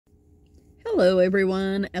Hello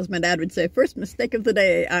everyone. As my dad would say, first mistake of the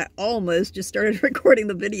day. I almost just started recording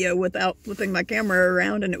the video without flipping my camera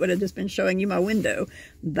around and it would have just been showing you my window.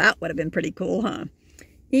 That would have been pretty cool, huh?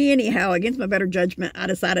 Anyhow, against my better judgment, I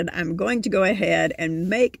decided I'm going to go ahead and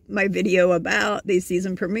make my video about the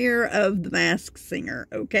season premiere of The Masked Singer,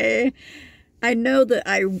 okay? I know that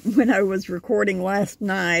when I was recording last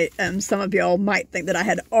night, some of y'all might think that I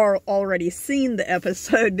had already seen the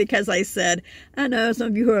episode because I said, I know some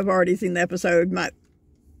of you who have already seen the episode might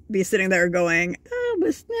be sitting there going, oh,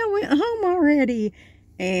 but Snail went home already.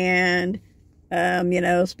 And, you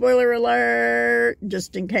know, spoiler alert,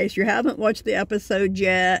 just in case you haven't watched the episode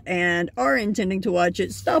yet and are intending to watch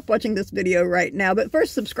it, stop watching this video right now. But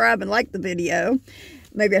first, subscribe and like the video.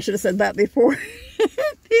 Maybe I should have said that before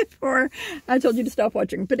I told you to stop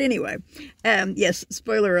watching. But anyway, yes,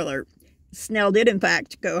 spoiler alert. Snail did in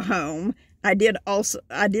fact go home. I did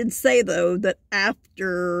say though that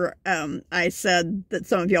after I said that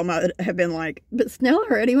some of y'all might have been like, but Snail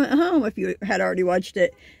already went home if you had already watched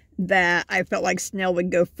it, that I felt like Snail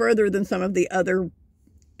would go further than some of the other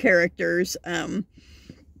characters.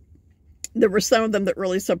 There were some of them that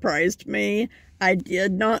really surprised me. I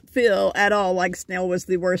did not feel at all like Snail was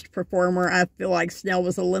the worst performer. I feel like Snail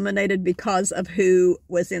was eliminated because of who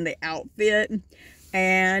was in the outfit.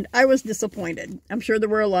 And I was disappointed. I'm sure there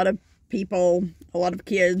were a lot of people, a lot of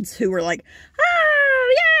kids who were like,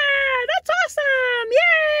 oh, yeah, that's awesome.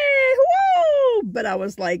 Yay, woo! But I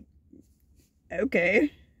was like,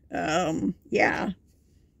 okay, yeah.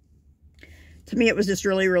 To me, it was just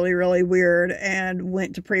really, really, really weird and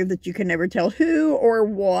went to prove that you can never tell who or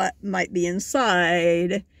what might be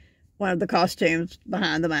inside one of the costumes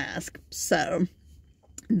behind the mask. So,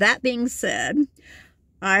 that being said,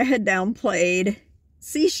 I had downplayed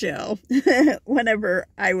Seashell whenever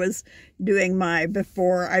I was doing my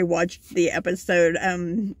before I watched the episode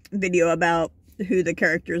video about who the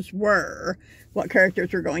characters were, what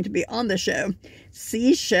characters were going to be on the show.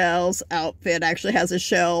 Seashell's outfit actually has a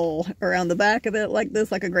shell around the back of it like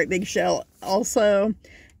this, like a great big shell also.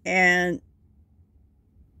 And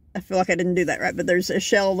I feel like I didn't do that right, but there's a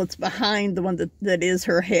shell that's behind the one that is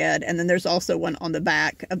her head. And then there's also one on the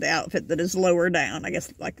back of the outfit that is lower down, I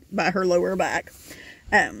guess like by her lower back.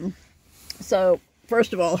 So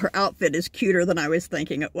first of all, her outfit is cuter than I was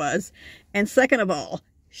thinking it was. And second of all,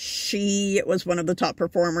 she was one of the top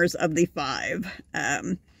performers of the five.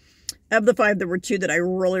 Of the five, there were two that I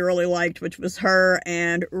really, really liked, which was her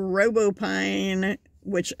and Robopine,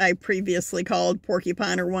 which I previously called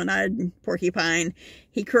Porcupine or One-Eyed Porcupine.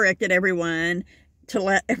 He corrected everyone to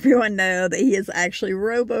let everyone know that he is actually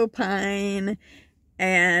Robopine.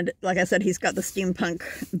 And like I said, he's got the steampunk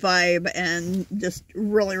vibe and just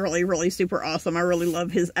really, really, really super awesome. I really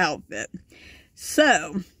love his outfit.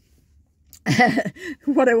 So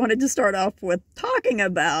what I wanted to start off with talking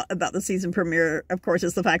about the season premiere, of course,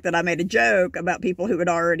 is the fact that I made a joke about people who had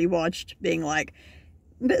already watched being like,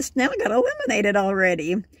 but Snail got eliminated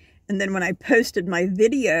already. And then when I posted my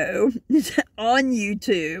video on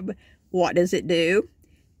YouTube, what does it do?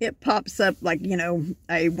 It pops up like, you know,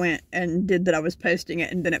 I went and did that I was posting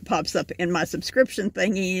it, and then it pops up in my subscription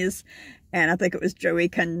thingies. And I think it was Joey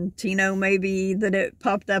Contino, maybe, that it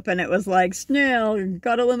popped up, and it was like, Snail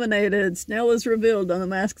got eliminated. Snail is revealed on The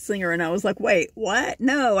Masked Singer. And I was like, wait, what?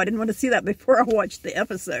 No, I didn't want to see that before I watched the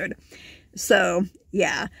episode. So,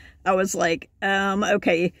 yeah, I was like,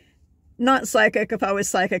 okay, not psychic. If I was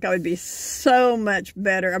psychic, I would be so much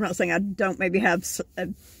better. I'm not saying I don't maybe have a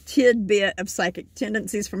tidbit of psychic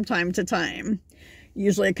tendencies from time to time.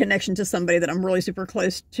 Usually a connection to somebody that I'm really super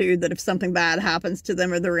close to, that if something bad happens to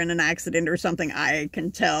them or they're in an accident or something, I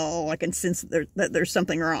can tell, I can sense that there's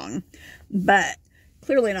something wrong. But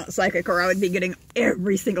clearly not psychic, or I would be getting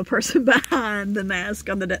every single person behind the mask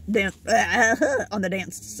on the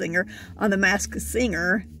Masked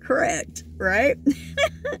Singer correct, right?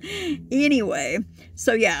 Anyway,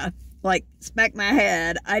 so yeah, like, smack my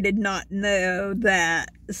head, I did not know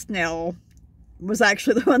that Snail was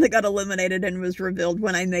actually the one that got eliminated and was revealed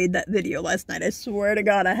when I made that video last night. I swear to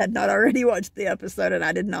God, I had not already watched the episode and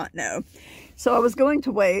I did not know. So I was going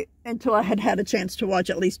to wait until I had had a chance to watch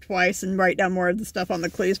at least twice and write down more of the stuff on the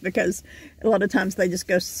clues, because a lot of times they just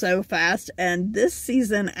go so fast. And this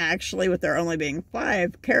season, actually, with there only being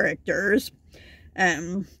 5 characters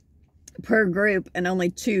per group and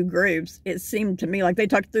only 2 groups, it seemed to me like they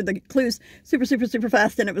talked through the clues super, super, super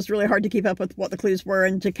fast, and it was really hard to keep up with what the clues were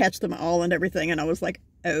and to catch them all and everything. And I was like,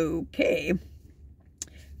 okay,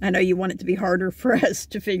 I know you want it to be harder for us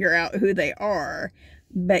to figure out who they are,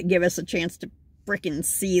 but give us a chance to frickin'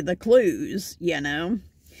 see the clues, you know?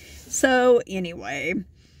 So, anyway,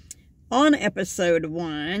 on episode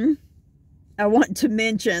 1, I want to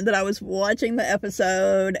mention that I was watching the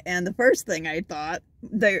episode, and the first thing I thought,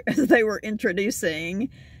 they were introducing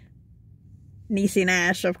Niecy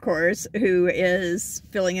Nash, of course, who is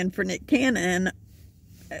filling in for Nick Cannon,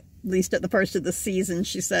 at least at the first of the season.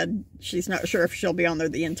 She said she's not sure if she'll be on there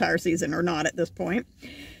the entire season or not at this point.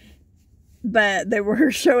 But they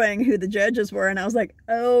were showing who the judges were, and I was like,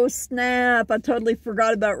 oh snap, I totally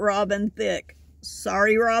forgot about Robin Thicke.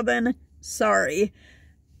 Sorry, Robin. Sorry.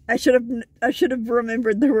 I should have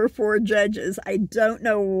remembered there were 4 judges. I don't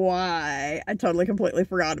know why. I totally completely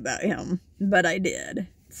forgot about him, but I did.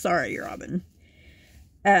 Sorry, Robin.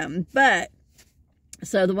 But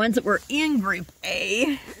so the ones that were in Group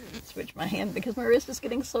A, switch my hand because my wrist is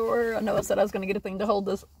getting sore. I know I said I was going to get a thing to hold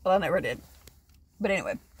this, but I never did. But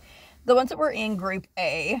anyway, the ones that were in Group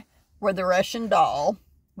A were the Russian Doll,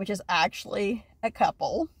 which is actually a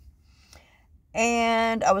couple.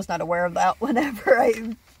 And I was not aware of that whenever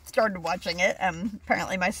I started watching it.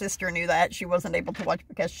 Apparently my sister knew that. She wasn't able to watch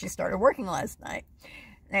because she started working last night.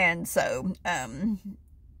 And so,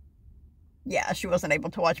 yeah, she wasn't able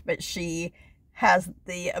to watch, but she has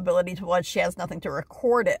the ability to watch. She has nothing to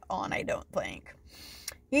record it on, I don't think.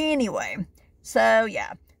 Anyway, so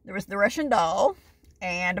yeah, there was the Russian Doll,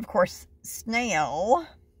 and of course, Snail.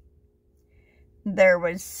 There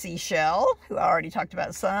was Seashell, who I already talked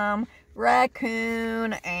about some,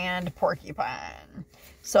 Racoon, and Porcupine.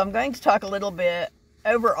 So I'm going to talk a little bit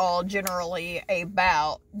overall, generally,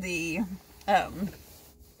 about the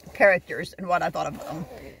characters and what I thought of them.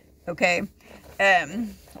 Okay?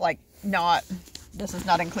 Like, this is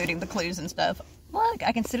not including the clues and stuff. Look,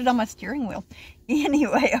 I can sit it on my steering wheel.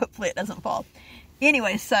 Anyway, hopefully it doesn't fall.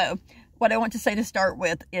 Anyway, so, what I want to say to start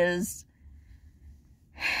with is,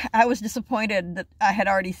 I was disappointed that I had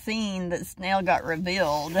already seen that Snail got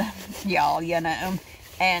revealed, y'all, you know.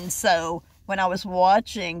 And so, when I was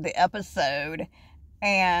watching the episode,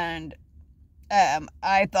 and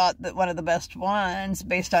I thought that one of the best ones,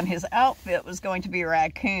 based on his outfit, was going to be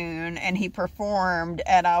Racoon, and he performed,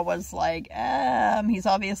 and I was like, he's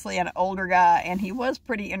obviously an older guy, and he was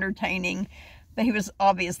pretty entertaining, but he was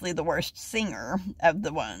obviously the worst singer of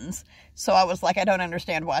the ones. So I was like, I don't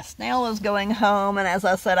understand why Snail is going home. And as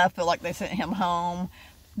I said, I feel like they sent him home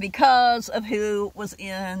because of who was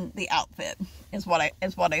in the outfit, is what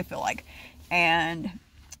I feel like. And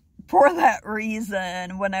for that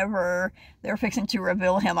reason, whenever they were fixing to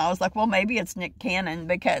reveal him, I was like, well, maybe it's Nick Cannon,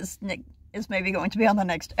 because Nick is maybe going to be on the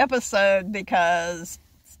next episode, because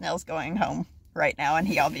Snail's going home right now, and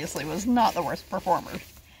he obviously was not the worst performer.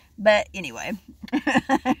 But anyway,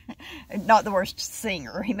 not the worst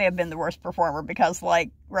singer. He may have been the worst performer, because like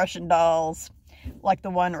Russian Dolls, like the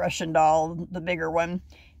one Russian Doll, the bigger one,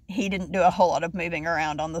 he didn't do a whole lot of moving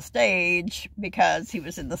around on the stage because he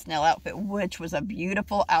was in the Snail outfit, which was a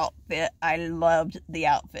beautiful outfit. I loved the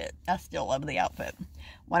outfit. I still love the outfit.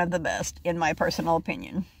 One of the best, in my personal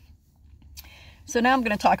opinion. So now I'm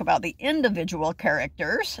going to talk about the individual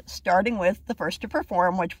characters, starting with the first to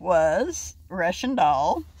perform, which was Russian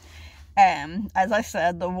Doll. As I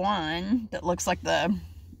said, the one that looks like the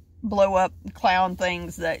blow-up clown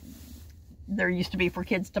things that there used to be for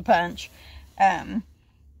kids to punch.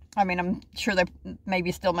 I mean, I'm sure they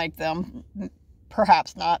maybe still make them.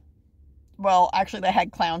 Perhaps not. Well, actually, they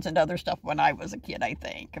had clowns and other stuff when I was a kid, I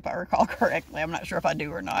think, if I recall correctly. I'm not sure if I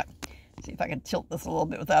do or not. Let's see if I can tilt this a little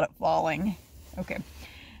bit without it falling. Okay.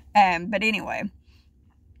 But anyway.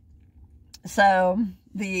 So,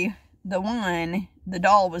 the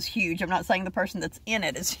doll was huge. I'm not saying the person that's in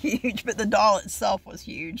it is huge, but the doll itself was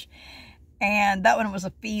huge. And that one was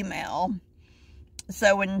a female.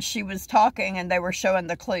 So when she was talking and they were showing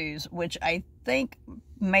the clues, which I think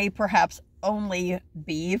may perhaps only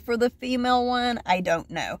be for the female one, I don't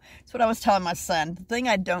know. That's what I was telling my son. The thing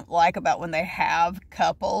I don't like about when they have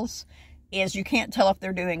couples is you can't tell if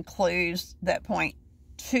they're doing clues that point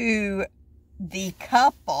to the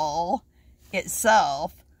couple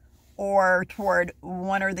itself or toward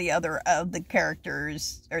one or the other of the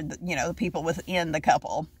characters, or the people within the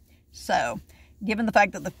couple. So, given the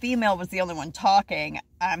fact that the female was the only one talking,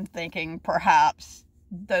 I'm thinking perhaps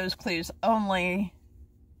those clues only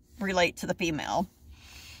relate to the female.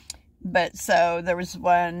 But so there was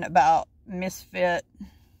one about Misfit.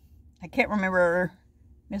 I can't remember.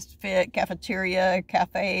 Misfit Cafeteria,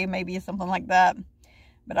 Cafe, maybe something like that.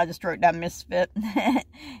 But I just wrote down Misfit.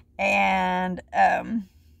 And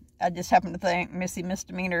I just happened to think Missy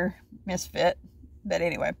Misdemeanor Misfit. But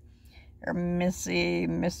anyway. Or Missy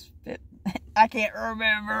Misfit. I can't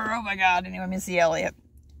remember. Oh my God. Anyway, Missy Elliott.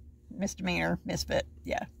 misdemeanor, misfit.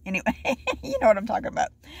 Yeah. Anyway, you know what I'm talking about.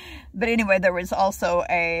 But anyway, there was also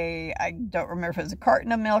I don't remember if it was a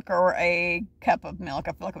carton of milk or a cup of milk.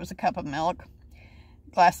 I feel like it was a cup of milk,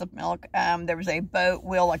 glass of milk. There was a boat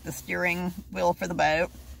wheel, like the steering wheel for the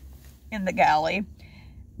boat, in the galley.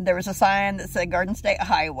 There was a sign that said Garden State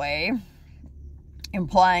Highway,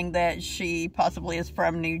 implying that she possibly is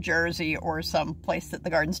from New Jersey or some place that the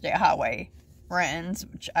Garden State Highway runs,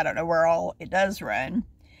 which I don't know where all it does run.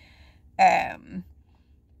 I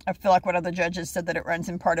feel like one of the judges said that it runs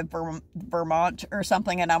in part of Vermont or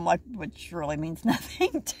something, and I'm like, which really means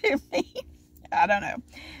nothing to me. I don't know.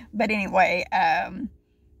 But anyway,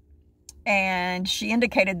 and she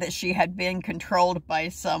indicated that she had been controlled by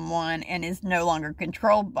someone and is no longer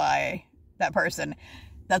controlled by that person.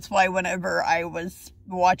 That's why whenever I was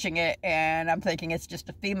watching it and I'm thinking it's just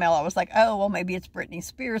a female, I was like, oh, well, maybe it's Britney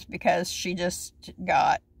Spears, because she just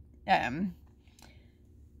got,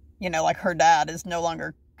 you know, like her dad is no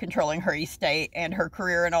longer controlling her estate and her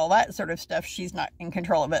career and all that sort of stuff. She's not in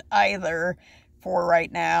control of it either for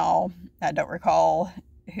right now. I don't recall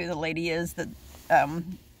who the lady is that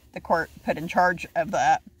the court put in charge of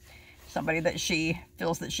that. Somebody that she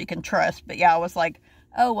feels that she can trust. But yeah, I was like,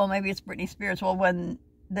 oh, well, maybe it's Britney Spears. Well, when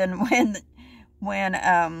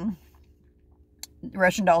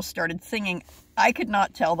Russian Doll started singing, I could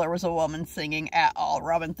not tell there was a woman singing at all.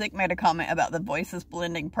 Robin Thicke made a comment about the voices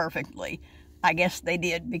blending perfectly. I guess they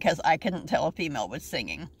did, because I couldn't tell a female was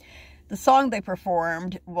singing. The song they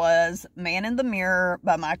performed was Man in the Mirror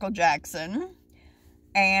by Michael Jackson.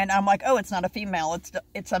 And I'm like, oh, it's not a female,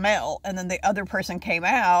 it's a male. And then the other person came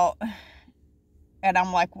out, and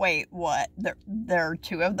I'm like, wait, what? There are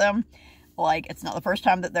two of them? Like, it's not the first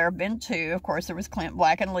time that there have been two. Of course, there was Clint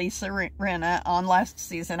Black and Lisa Rinna on last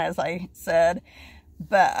season, as I said.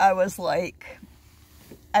 But I was like,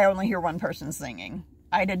 I only hear one person singing.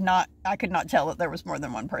 I could not tell that there was more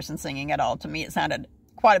than one person singing at all. To me, it sounded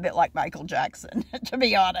quite a bit like Michael Jackson, to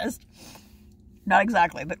be honest. Not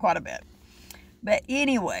exactly, but quite a bit. But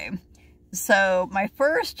anyway, so my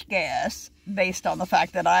first guess, based on the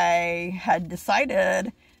fact that I had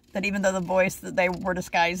decided that even though the voice that they were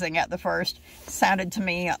disguising at the first sounded to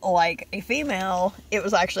me like a female, it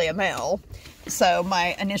was actually a male. So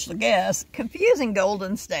my initial guess, confusing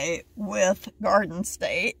Golden State with Garden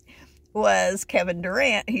State, was Kevin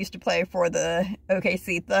Durant, who used to play for the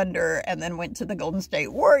OKC Thunder and then went to the Golden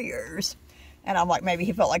State Warriors. And I'm like, maybe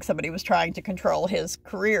he felt like somebody was trying to control his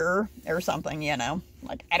career or something, you know.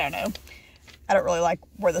 Like, I don't know. I don't really like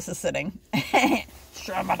where this is sitting.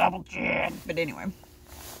 Show my double chin. But anyway,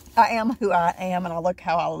 I am who I am, and I look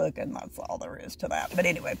how I look, and that's all there is to that. But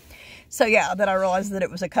anyway, so yeah, then I realized that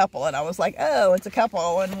it was a couple, and I was like, oh, it's a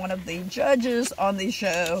couple. And one of the judges on the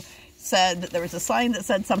show said that there was a sign that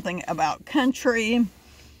said something about country,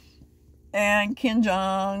 and Ken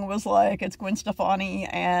Jeong was like, it's Gwen Stefani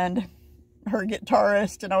and her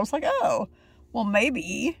guitarist. And I was like, oh, well,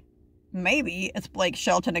 maybe it's Blake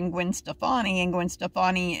Shelton and Gwen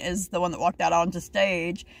Stefani is the one that walked out onto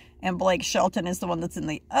stage, and Blake Shelton is the one that's in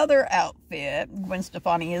the other outfit. Gwen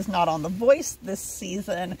Stefani is not on The Voice this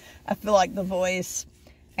season. I feel like The Voice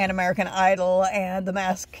and American Idol and The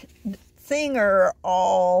Masked Singer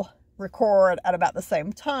all record at about the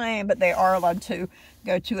same time, but they are allowed to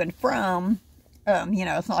go to and from. You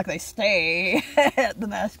know, it's not like they stay at the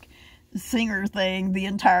Masked Singer thing the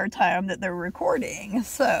entire time that they're recording.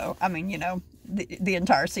 So, I mean, you know, the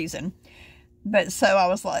entire season. But so I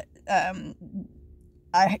was like,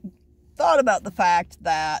 I thought about the fact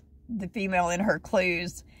that the female in her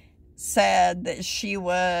clues said that she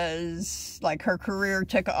was, like, her career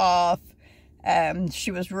took off. She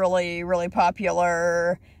was really, really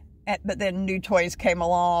popular. But then New Toys came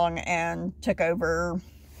along and took over,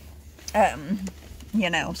 you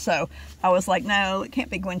know. So I was like, no, it can't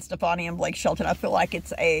be Gwen Stefani and Blake Shelton. I feel like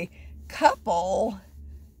it's a couple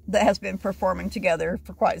that has been performing together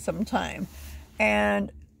for quite some time.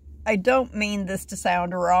 And I don't mean this to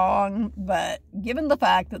sound wrong, but given the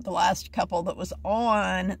fact that the last couple that was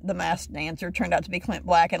on The Masked Dancer turned out to be Clint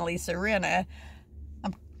Black and Lisa Rinna,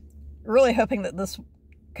 I'm really hoping that this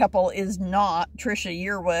couple is not Trisha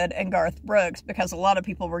Yearwood and Garth Brooks, because a lot of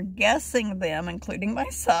people were guessing them, including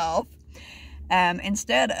myself,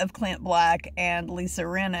 instead of Clint Black and Lisa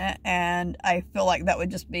Rinna, and I feel like that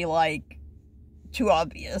would just be, like, too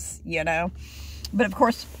obvious, you know. But of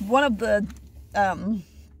course, one of the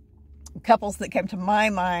couples that came to my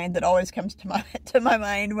mind, that always comes to my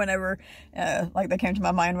mind whenever, like they came to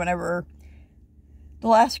my mind whenever the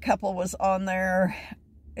last couple was on there,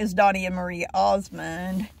 is Donnie and Marie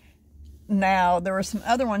Osmond. Now, there were some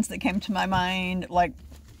other ones that came to my mind, like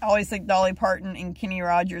I always think Dolly Parton and Kenny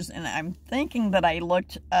Rogers, and I'm thinking that I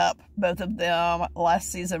looked up both of them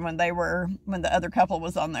last season when the other couple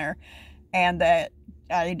was on there, and that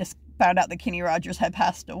I just found out that Kenny Rogers had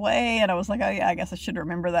passed away, and I was like, oh yeah, I guess I should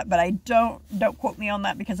remember that, but I don't quote me on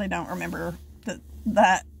that, because I don't remember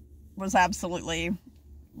that was absolutely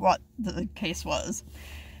what the case was.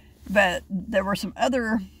 But there were some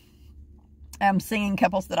other singing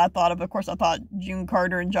couples that I thought of. Of course, I thought June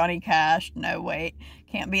Carter and Johnny Cash. No, wait,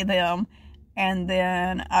 can't be them. And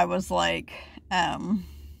then I was like, Tanya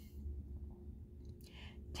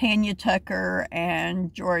Tucker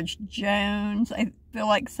and George Jones, I feel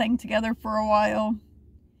like sang together for a while.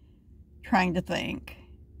 Trying to think.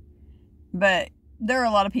 But there are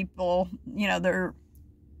a lot of people, you know, there are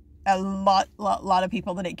a lot of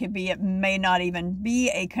people that it could be. It may not even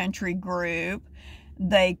be a country group.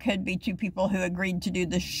 They could be two people who agreed to do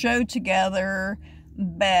the show together,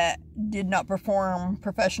 but did not perform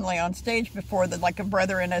professionally on stage before, that like a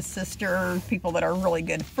brother and a sister, people that are really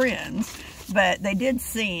good friends. But they did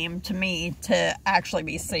seem to me to actually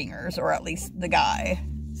be singers, or at least the guy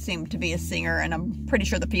seemed to be a singer, and I'm pretty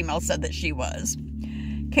sure the female said that she was.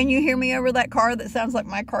 Can you hear me over that car that sounds like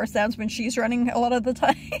my car sounds when she's running a lot of the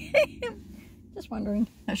time? Just wondering.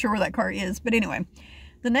 Not sure where that car is, but anyway.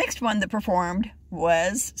 The next one that performed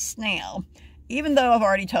was Snail. Even though I've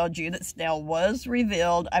already told you that Snail was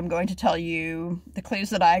revealed, I'm going to tell you the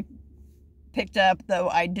clues that I picked up, though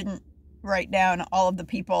I didn't write down all of the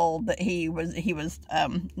people that he was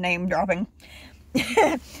name dropping.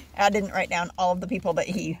 I didn't write down all of the people that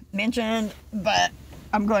he mentioned, but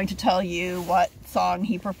I'm going to tell you what song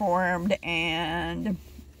he performed and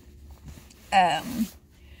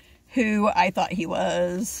who I thought he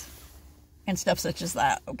was, and stuff such as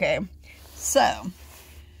that, okay? So,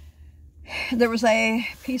 there was a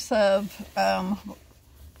piece of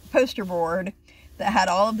poster board that had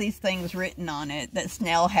all of these things written on it that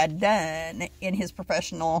Snail had done in his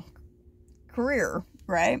professional career,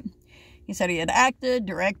 right? He said he had acted,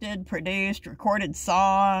 directed, produced, recorded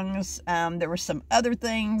songs. There were some other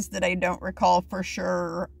things that I don't recall for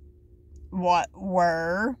sure what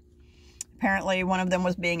were. Apparently, one of them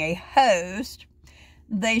was being a host.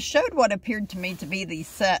 They showed what appeared to me to be the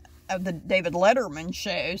set of the David Letterman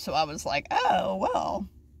show, so I was like, oh, well,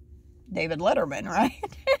 David Letterman, right?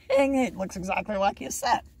 It looks exactly like his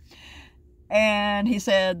set. And he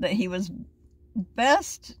said that he's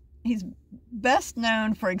best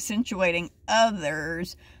known for accentuating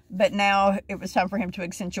others, but now it was time for him to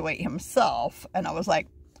accentuate himself. And I was like,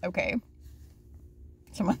 okay,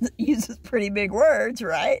 someone that uses pretty big words,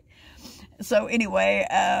 right? So anyway,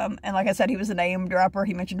 and like I said, he was a name dropper.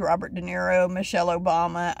 He mentioned Robert De Niro, Michelle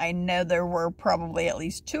Obama. I know there were probably at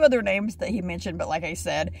least 2 other names that he mentioned, but like I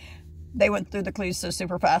said, they went through the clues so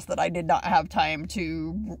super fast that I did not have time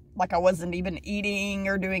to, like, I wasn't even eating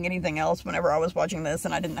or doing anything else whenever I was watching this,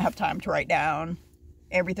 and I didn't have time to write down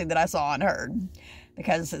everything that I saw and heard,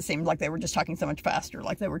 because it seemed like they were just talking so much faster,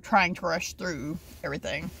 like they were trying to rush through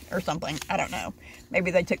everything or something. I don't know. Maybe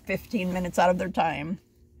they took 15 minutes out of their time.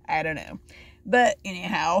 I don't know. But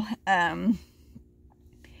anyhow,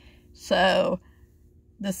 so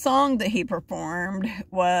the song that he performed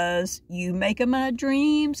was You Make My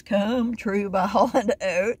Dreams Come True by Hall &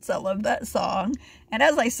 Oates. I love that song. And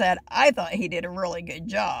as I said, I thought he did a really good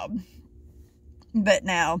job. But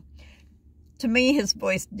now, to me, his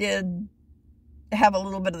voice did have a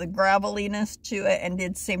little bit of the graveliness to it, and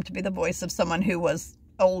did seem to be the voice of someone who was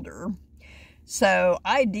older. So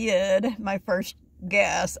I did, my first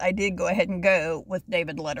guess, I did go ahead and go with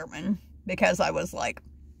David Letterman, because I was like,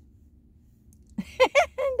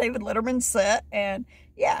 David Letterman's set, and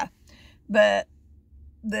yeah. But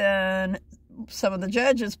then some of the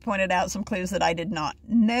judges pointed out some clues that I did not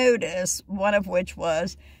notice, one of which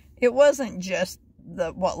was, it wasn't just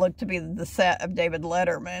what looked to be the set of David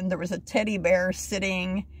Letterman. There was a teddy bear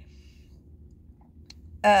sitting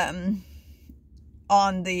on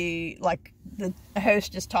the, like, the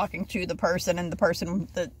host is talking to the person, and the person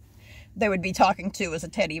that they would be talking to was a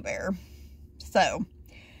teddy bear. So,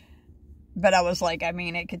 but I was like, I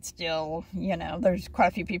mean, it could still, you know, there's quite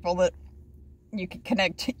a few people that you could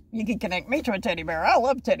connect me to a teddy bear. I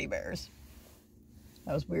love teddy bears.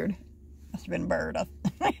 That was weird. Must have been a bird.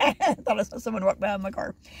 I thought I saw someone walk behind my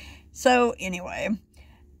car. So anyway,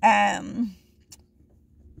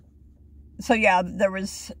 so yeah, there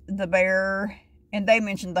was the bear, and they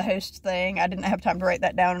mentioned the host thing. I didn't have time to write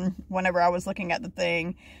that down whenever I was looking at the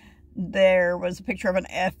thing. There was a picture of an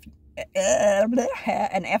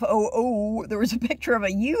an FOO. There was a picture of a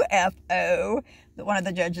UFO that one of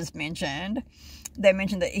the judges mentioned. They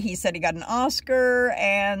mentioned that he said he got an Oscar,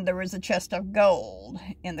 and there was a chest of gold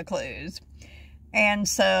in the clues. And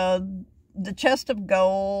so the chest of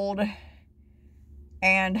gold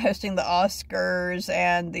and hosting the Oscars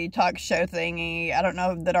and the talk show thingy, I don't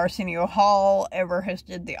know that Arsenio Hall ever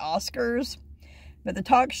hosted the Oscars, but the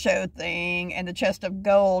talk show thing and the chest of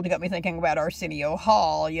gold got me thinking about Arsenio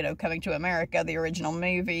Hall, you know, Coming to America, the original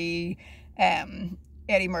movie.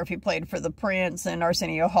 Eddie Murphy played for the Prince, and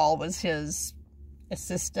Arsenio Hall was his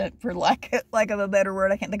assistant, for lack of a better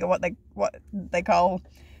word. I can't think of what they call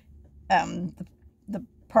the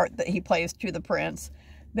part that he plays to the Prince.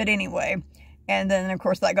 But anyway, and then of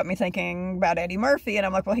course that got me thinking about Eddie Murphy, and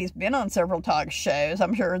I'm like, well, he's been on several talk shows.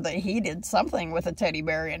 I'm sure that he did something with a teddy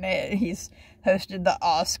bear in it. He's hosted the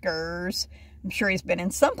Oscars. I'm sure he's been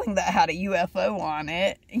in something that had a UFO on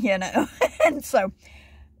it, you know. And so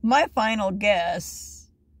my final guess,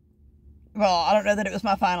 well, I don't know that it was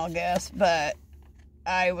my final guess, but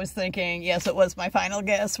I was thinking, yes, it was my final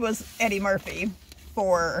guess, was Eddie Murphy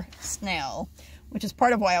for Snail, which is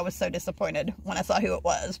part of why I was so disappointed when I saw who it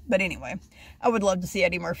was. But anyway, I would love to see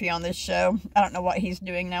Eddie Murphy on this show. I don't know what he's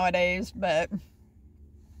doing nowadays, but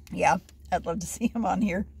yeah, I'd love to see him on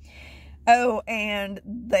here. Oh, and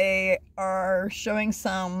they are showing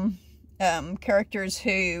some characters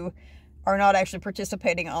who are not actually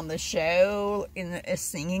participating on the show in a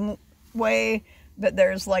singing way, but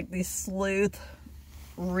there's like the sleuth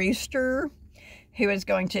rooster who is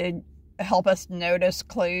going to help us notice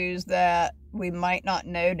clues that we might not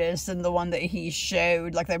notice. And the one that he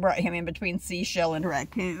showed, like they brought him in between Seashell and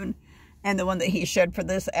Racoon, and the one that he showed for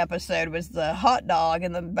this episode was the hot dog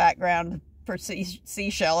in the background for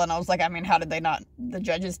Seashell. And I was like, I mean, how did they not, the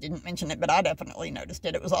judges didn't mention it, but I definitely noticed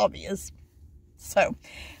it. It was obvious. So,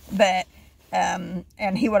 but and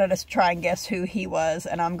he wanted us to try and guess who he was,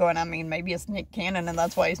 and I'm going, I mean, maybe it's Nick Cannon and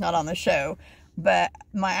that's why he's not on the show. But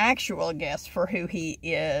my actual guess for who he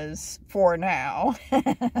is for now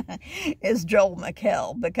is Joel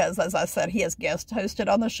McHale, because as I said, he has guest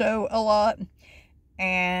hosted on the show a lot.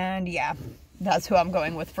 And yeah, that's who I'm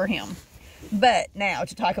going with for him. But now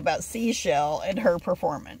to talk about Seashell and her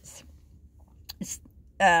performance.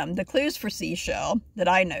 The clues for Seashell that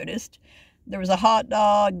I noticed: there was a hot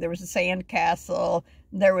dog, there was a sand castle,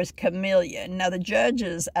 there was chameleon. Now the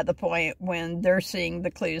judges, at the point when they're seeing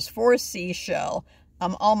the clues for Seashell,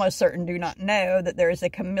 I'm almost certain do not know that there is a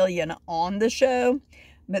chameleon on the show.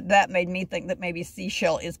 But that made me think that maybe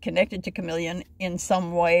Seashell is connected to chameleon in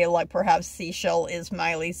some way, like perhaps Seashell is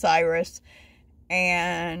Miley Cyrus.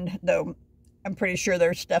 And though I'm pretty sure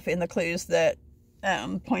there's stuff in the clues that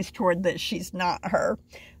points toward that she's not her.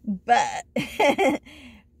 But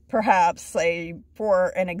perhaps, say, for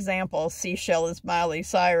an example, Seashell is Miley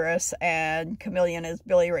Cyrus and chameleon is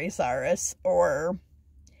Billy Ray Cyrus, or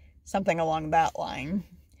something along that line.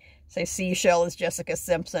 Say Seashell is Jessica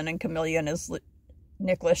Simpson and chameleon is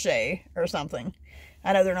Nick Lachey or something.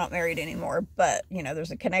 I know they're not married anymore, but, you know,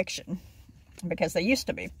 there's a connection because they used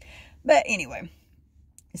to be. But anyway,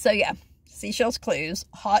 so yeah, Seashell's clues: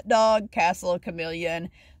 hot dog, castle, chameleon.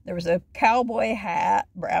 There was a cowboy hat,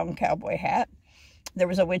 brown cowboy hat. There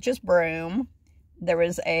was a witch's broom. There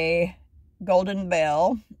was a golden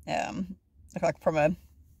bell, like from a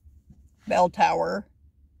bell tower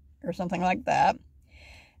or something like that.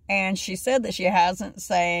 And she said that she hasn't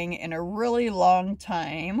sang in a really long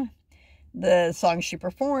time. The song she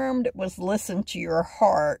performed was Listen to Your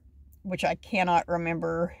Heart, which I cannot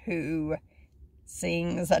remember who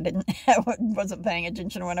sings. I wasn't paying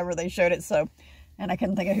attention whenever they showed it, so, and I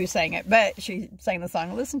couldn't think of who sang it, but she sang the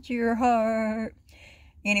song Listen to Your Heart.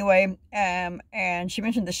 Anyway, and she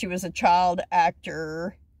mentioned that she was a child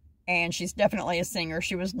actor, and she's definitely a singer.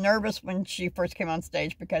 She was nervous when she first came on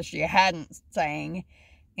stage because she hadn't sang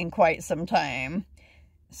in quite some time.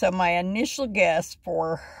 So my initial guess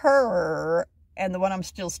for her, and the one I'm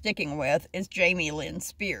still sticking with, is Jamie Lynn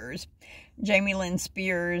Spears. Jamie Lynn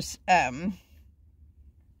Spears,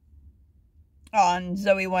 on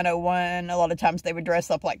Zoe 101, a lot of times they would dress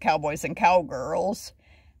up like cowboys and cowgirls.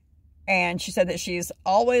 And she said that she's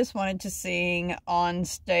always wanted to sing on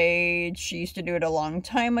stage. She used to do it a long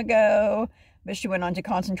time ago, but she went on to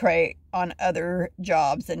concentrate on other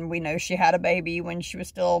jobs. And we know she had a baby when she was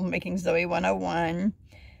still making Zoe 101.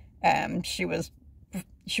 She was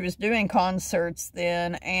doing concerts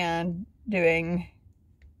then and doing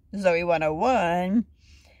Zoe 101.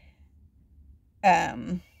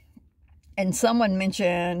 And someone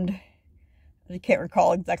mentioned, I can't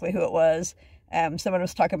recall exactly who it was, someone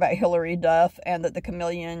was talking about Hillary Duff and that the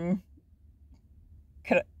chameleon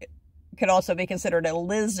could also be considered a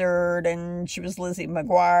lizard, and she was Lizzie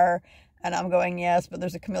McGuire. And I'm going, yes, but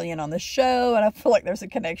there's a chameleon on the show, and I feel like there's a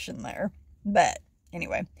connection there. But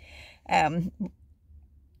anyway, I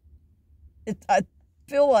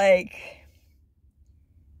feel like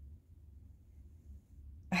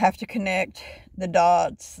I have to connect the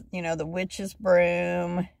dots, you know, the witch's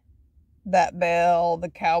broom, that bell, the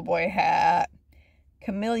cowboy hat,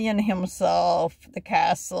 chameleon himself, the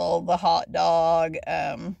castle, the hot dog.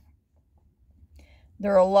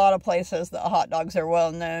 There are a lot of places that hot dogs are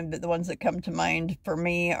well known, but the ones that come to mind for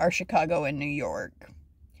me are Chicago and New York.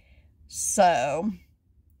 So,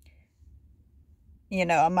 you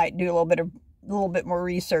know, I might do a little bit more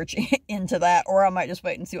research into that, or I might just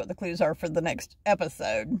wait and see what the clues are for the next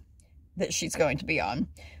episode that she's going to be on,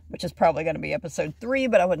 which is probably going to be episode 3,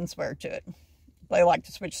 but I wouldn't swear to it. They like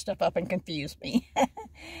to switch stuff up and confuse me.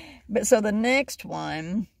 But so the next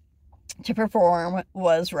one to perform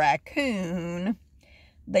was Racoon.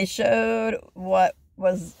 They showed what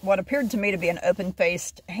appeared to me to be an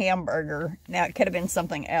open-faced hamburger. Now, it could have been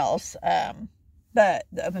something else, but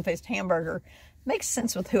the open-faced hamburger makes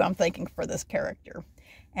sense with who I'm thinking for this character.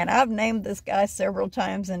 And I've named this guy several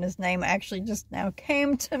times, and his name actually just now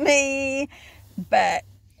came to me. But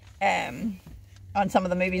on some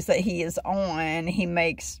of the movies that he is on, he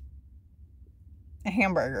makes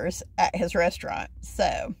hamburgers at his restaurant.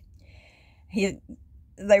 So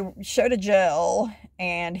they showed a gel,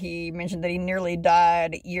 and he mentioned that he nearly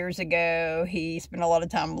died years ago. He spent a lot of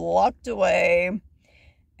time locked away.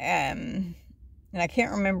 And I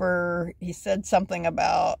can't remember, he said something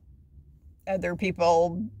about other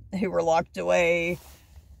people who were locked away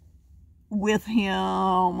with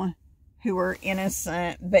him who were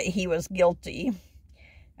innocent, but he was guilty.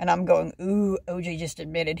 And I'm going, ooh, OJ just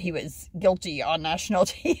admitted he was guilty on national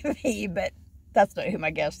TV, but that's not who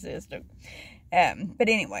my guest is. But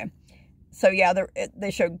anyway, so yeah,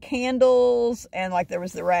 they showed candles, and like there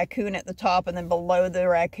was the raccoon at the top, and then below the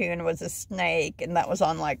raccoon was a snake, and that was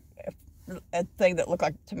on like a thing that looked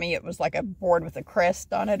like, to me, it was like a board with a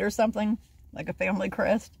crest on it or something, like a family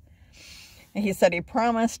crest. And he said he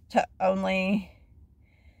promised to only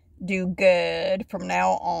do good from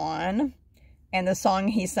now on. And the song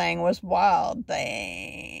he sang was Wild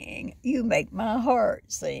Thing. You make my heart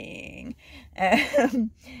sing.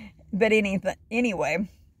 But anyway,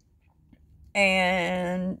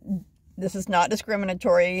 and this is not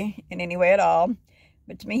discriminatory in any way at all,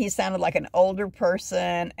 but to me he sounded like an older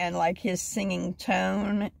person, and like his singing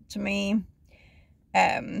tone to me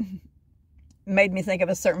made me think of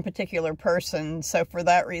a certain particular person. So for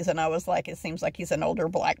that reason, I was like, it seems like he's an older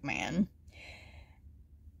black man.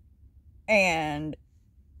 And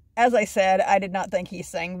as I said, I did not think he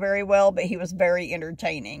sang very well, but he was very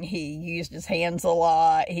entertaining. He used his hands a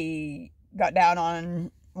lot. He got down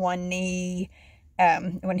on one knee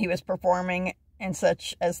when he was performing and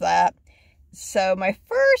such as that. So my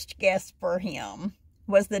first guess for him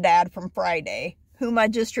was the dad from Friday, whom I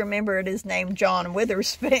just remembered is named John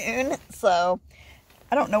Witherspoon. So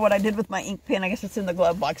I don't know what I did with my ink pen. I guess it's in the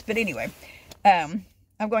glove box. But anyway,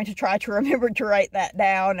 I'm going to try to remember to write that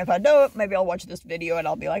down. If I don't, maybe I'll watch this video and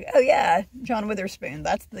I'll be like, oh yeah, John Witherspoon.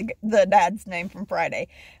 That's the dad's name from Friday.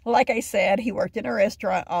 Like I said, he worked in a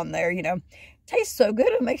restaurant on there, you know. Tastes so good,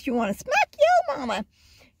 it makes you want to smack you, mama.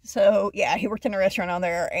 So yeah, he worked in a restaurant on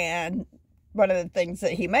there, and one of the things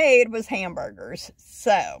that he made was hamburgers.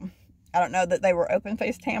 So I don't know that they were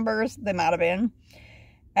open-faced hamburgers. They might have been.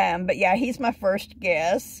 But yeah, he's my first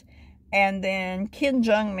guess. And then Ken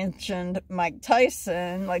Jeong mentioned Mike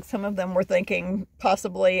Tyson. Like, some of them were thinking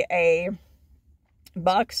possibly a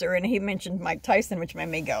boxer, and he mentioned Mike Tyson, which made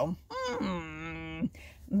me go,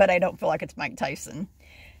 but I don't feel like it's Mike Tyson.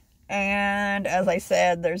 And as I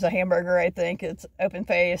said, there's a hamburger, I think it's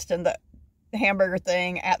open-faced, and the hamburger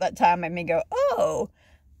thing at that time made me go, oh,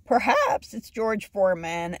 perhaps it's George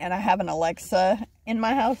Foreman. And I have an Alexa in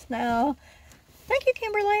my house now. Thank you,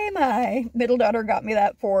 Kimberly. My middle daughter got me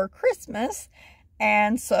that for Christmas.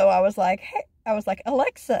 And so I was like, hey,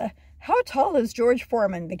 Alexa, how tall is George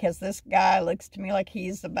Foreman? Because this guy looks to me like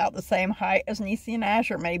he's about the same height as Niecy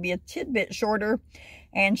Nash, or maybe a tidbit shorter.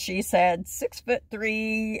 And she said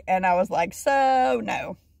 6'3". And I was like, so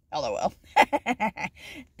no, LOL.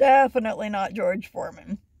 Definitely not George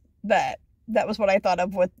Foreman. But that was what I thought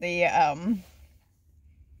of with the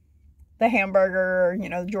hamburger, you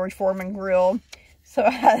know, the George Foreman grill. So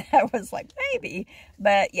I was like, maybe.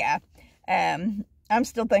 But yeah, I I'm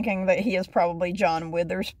still thinking that he is probably John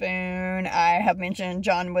Witherspoon. I have mentioned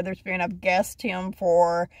John Witherspoon. I've guessed him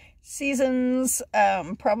for seasons,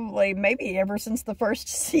 probably maybe ever since the first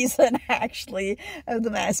season, actually, of The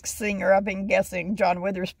Masked Singer. I've been guessing John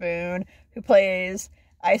Witherspoon, who plays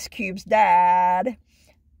Ice Cube's dad,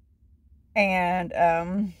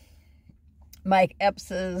 and Mike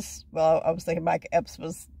Epps' well, I was thinking Mike Epps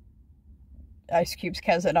was Ice Cube's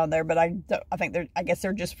cousin on there, but I guess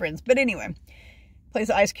they're just friends. But anyway, plays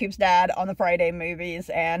Ice Cube's dad on the Friday movies,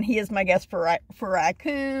 and he is my guess for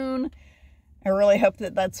Racoon. I really hope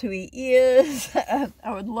that that's who he is.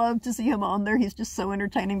 I would love to see him on there. He's just so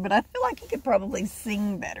entertaining, but I feel like he could probably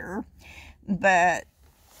sing better. But,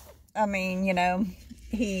 I mean, you know,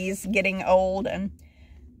 he's getting old, and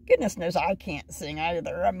goodness knows I can't sing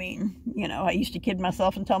either. I mean, you know, I used to kid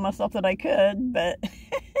myself and tell myself that I could, but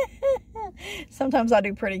sometimes I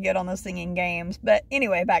do pretty good on those singing games. But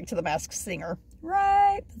anyway, back to The Masked Singer.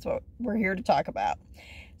 Right? That's what we're here to talk about.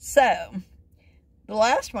 So, the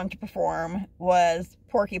last one to perform was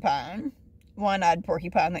Porcupine. One-eyed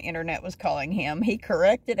Porcupine, the internet was calling him. He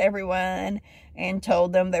corrected everyone and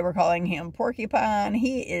told them they were calling him Porcupine.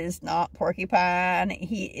 He is not Porcupine.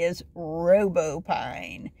 He is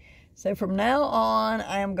Robopine. So from now on,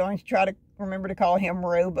 I am going to try to remember to call him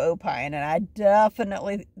Robopine. And I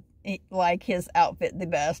definitely like his outfit the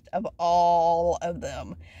best of all of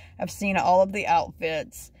them. I've seen all of the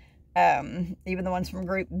outfits. Even the ones from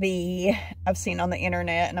Group B, I've seen on the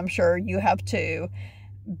internet, and I'm sure you have too.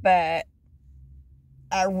 But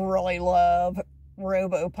I really love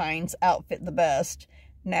Robopine's outfit the best.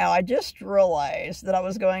 Now, I just realized that I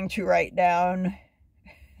was going to write down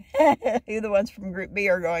who the ones from Group B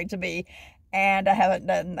are going to be, and I haven't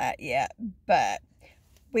done that yet. But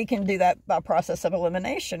we can do that by process of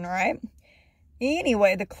elimination, right?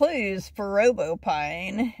 Anyway, the clues for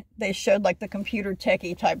Robopine, they showed like the computer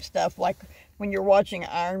techie type stuff, like when you're watching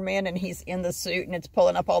Iron Man and he's in the suit and it's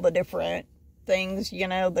pulling up all the different things, you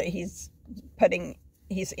know, that he's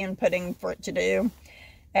inputting for it to do.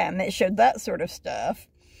 And it showed that sort of stuff.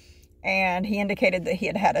 And he indicated that he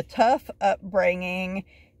had had a tough upbringing.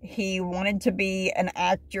 He wanted to be an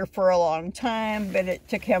actor for a long time, but it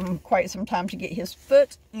took him quite some time to get his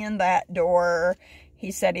foot in that door. He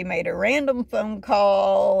said he made a random phone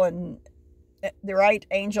call, and the right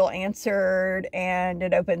angel answered, and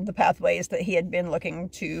it opened the pathways that he had been looking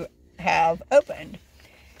to have opened.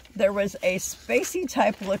 There was a spacey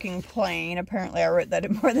type looking plane. Apparently I wrote that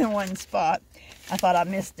in more than one spot. I thought I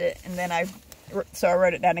missed it, and then so I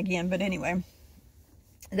wrote it down again. But anyway,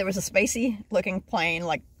 there was a spacey looking plane,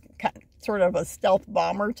 like sort of a stealth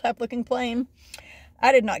bomber type looking plane.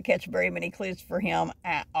 I did not catch very many clues for him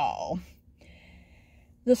at all.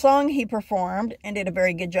 The song he performed, and did a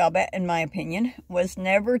very good job at, in my opinion, was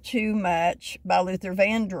Never Too Much by Luther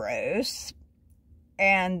Vandross.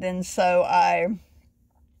 And then so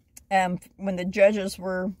when the judges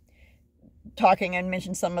were talking and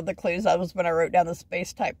mentioned some of the clues, that was when I wrote down the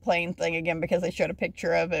space type plane thing again, because they showed a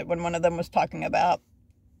picture of it when one of them was talking about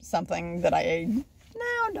something that I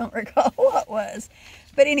now don't recall what was.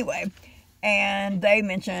 But anyway, and they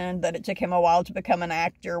mentioned that it took him a while to become an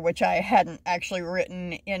actor, which I hadn't actually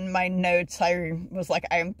written in my notes. I was like,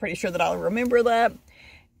 I'm pretty sure that I'll remember that.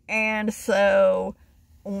 And so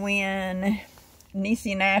when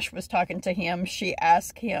Niecy Nash was talking to him, she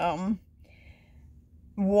asked him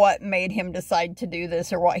what made him decide to do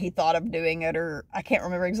this, or what he thought of doing it, or I can't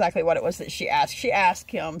remember exactly what it was that she asked. She asked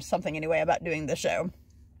him something anyway about doing the show.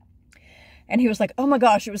 And he was like, oh my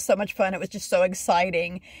gosh, it was so much fun. It was just so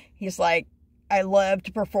exciting. He's like, I love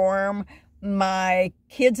to perform. My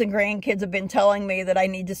kids and grandkids have been telling me that I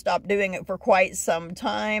need to stop doing it for quite some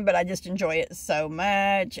time, but I just enjoy it so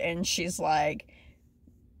much. And she's like,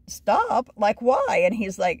 stop? Like, why? And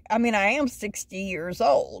he's like, I mean, I am 60 years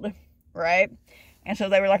old, right? And so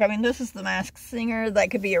they were like, I mean, this is The Masked Singer.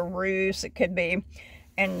 That could be a ruse. It could be.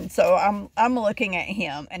 And so I'm looking at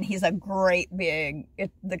him, and he's a great big,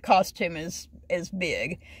 the costume is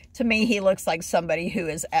big. To me, he looks like somebody who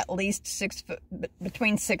is at least 6 foot,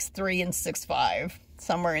 between 6'3" and 6'5",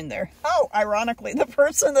 somewhere in there. Oh, ironically, the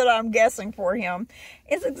person that I'm guessing for him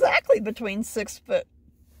is exactly between 6'3"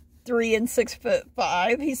 and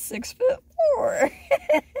 6'5". He's 6'4".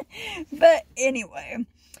 But anyway,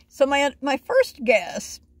 so my first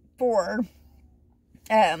guess for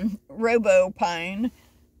Robopine,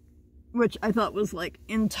 which I thought was like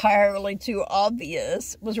entirely too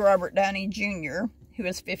obvious, was Robert Downey Jr., who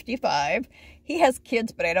is 55. He has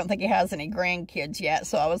kids, but I don't think he has any grandkids yet.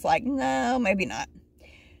 So I was like, no, maybe not.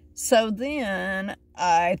 So then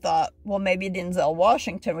I thought, well, maybe Denzel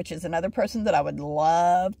Washington, which is another person that I would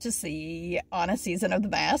love to see on a season of The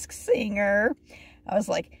Masked Singer. I was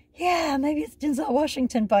like, yeah, maybe it's Denzel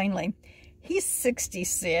Washington finally. He's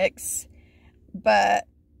 66, but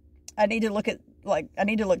I need to look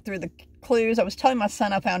through the clues. I was telling my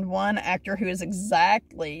son I found one actor who is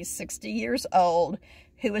exactly 60 years old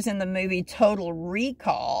who was in the movie Total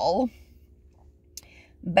Recall,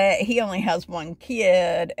 but he only has one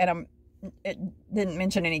kid, and it didn't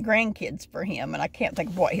mention any grandkids for him, and I can't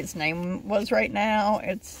think of what his name was right now.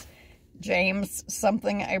 It's James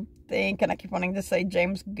something, I think, and I keep wanting to say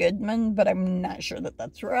James Goodman, but I'm not sure that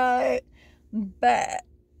that's right. But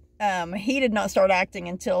he did not start acting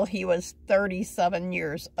until he was 37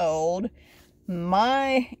 years old.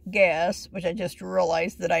 My guess, which I just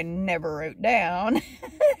realized that I never wrote down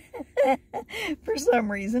for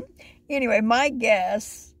some reason. Anyway, my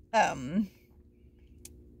guess,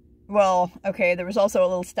 well, okay, there was also a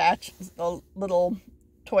little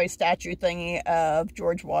toy statue thingy of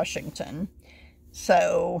George Washington.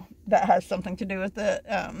 So that has something to do with it.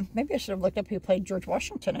 Maybe I should have looked up who played George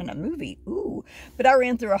Washington in a movie. Ooh. But I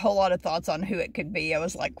ran through a whole lot of thoughts on who it could be. I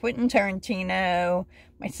was like, Quentin Tarantino.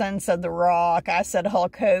 My son said The Rock. I said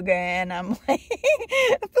Hulk Hogan. I'm like,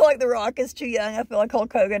 I feel like The Rock is too young. I feel like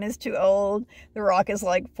Hulk Hogan is too old. The Rock is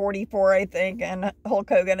like 44, I think, and Hulk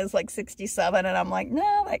Hogan is like 67. And I'm like,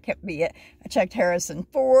 no, that can't be it. I checked Harrison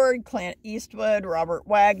Ford, Clint Eastwood, Robert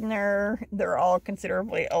Wagner. They're all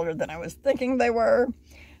considerably older than I was thinking they were.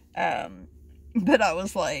 But I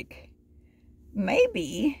was like,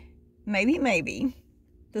 maybe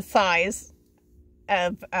the size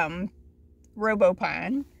of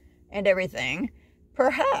Robopine and everything,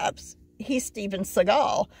 perhaps he's Steven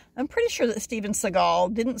Seagal. I'm pretty sure that Steven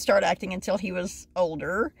Seagal didn't start acting until he was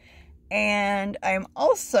older, and I'm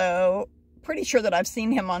also pretty sure that I've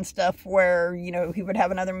seen him on stuff where, you know, he would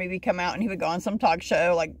have another movie come out and he would go on some talk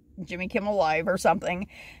show like Jimmy Kimmel Live or something,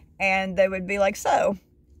 and they would be like, so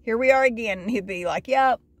here we are again, and he'd be like,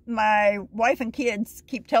 yeah, my wife and kids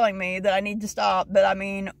keep telling me that I need to stop, but I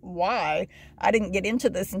mean, why? I didn't get into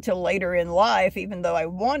this until later in life, even though I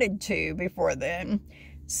wanted to before then.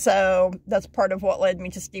 So that's part of what led me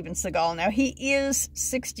to Steven Seagal. Now, he is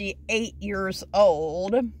 68 years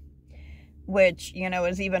old, which, you know,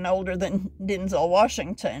 is even older than Denzel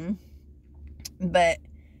Washington.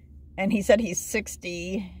 And he said he's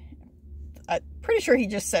 60. I'm pretty sure he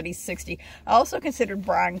just said he's 60. I also considered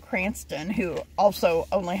Bryan Cranston, who also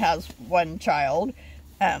only has one child.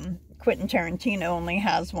 Quentin Tarantino only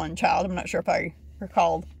has one child. I'm not sure if I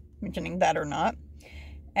recall mentioning that or not.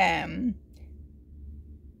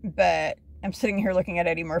 But I'm sitting here looking at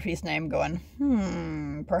Eddie Murphy's name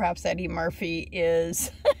going, perhaps Eddie Murphy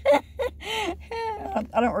is...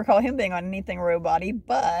 I don't recall him being on anything robot-y,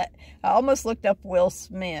 but I almost looked up Will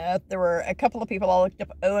Smith. There were a couple of people. I looked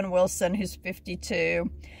up Owen Wilson, who's 52.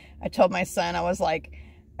 I told my son, I was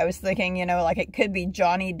thinking, you know, like it could be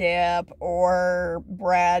Johnny Depp or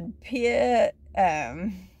Brad Pitt.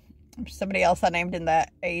 Somebody else I named in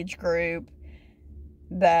that age group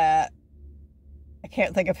that I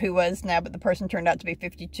can't think of who was now, but the person turned out to be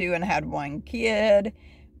 52 and had one kid.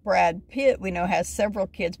 Brad Pitt, we know, has several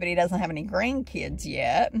kids, but he doesn't have any grandkids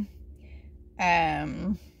yet.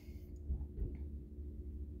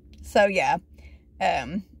 So, yeah.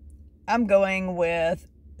 I'm going with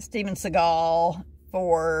Steven Seagal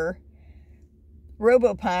for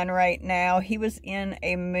Robopine right now. He was in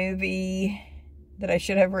a movie that I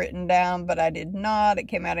should have written down, but I did not. It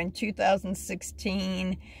came out in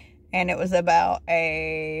 2016, and it was about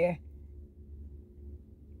a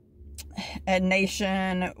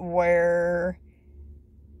nation where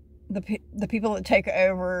the people that take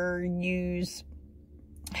over use...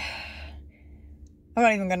 I'm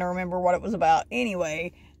not even going to remember what it was about.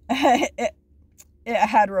 Anyway, it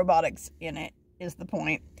had robotics in it, is the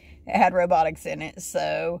point. It had robotics in it,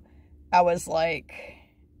 so I was like,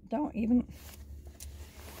 don't even...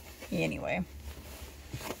 Anyway.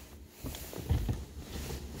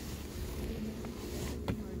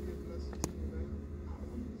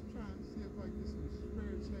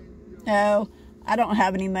 No, I don't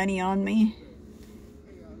have any money on me.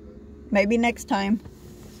 Maybe next time.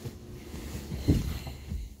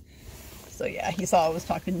 So yeah, he saw I was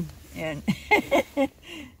talking, and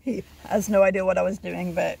he has no idea what I was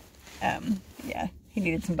doing, but yeah, he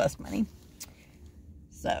needed some bus money.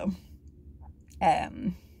 So,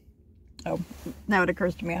 oh, now it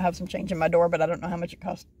occurs to me I have some change in my door, but I don't know how much it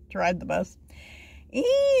costs to ride the bus.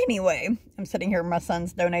 Anyway, I'm sitting here, my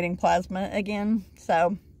son's donating plasma again,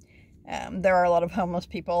 so... there are a lot of homeless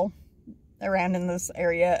people around in this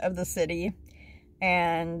area of the city,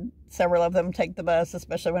 and several of them take the bus,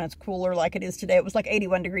 especially when it's cooler like it is today. It was like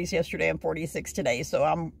 81 degrees yesterday and 46 today, so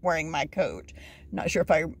I'm wearing my coat. Not sure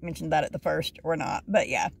if I mentioned that at the first or not, but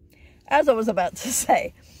yeah. As I was about to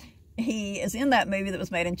say, he is in that movie that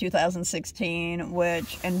was made in 2016,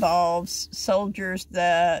 which involves soldiers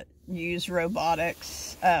that use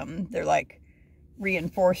robotics. They're like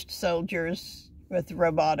reinforced soldiers with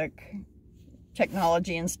robotic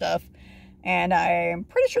technology and stuff. And I'm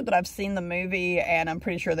pretty sure that I've seen the movie, and I'm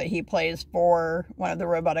pretty sure that he plays for one of the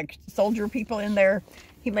robotic soldier people in there.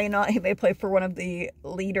 He may not. He may play for one of the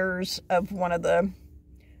leaders of one of the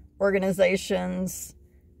organizations,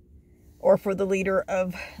 or for the leader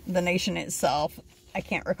of the nation itself. I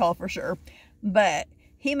can't recall for sure. But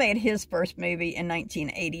he made his first movie in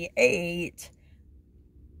 1988.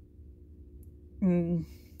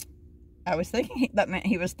 I was thinking that meant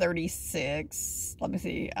he was 36. Let me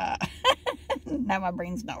see. Now my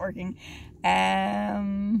brain's not working.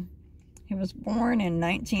 He was born in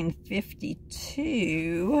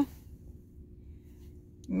 1952.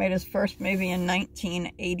 He made his first movie in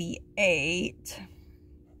 1988.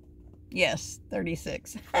 Yes,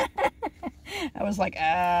 36. I was like,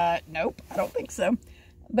 nope, I don't think so.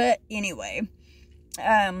 But anyway,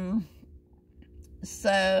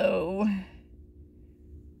 so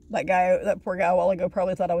that poor guy a while ago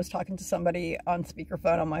probably thought I was talking to somebody on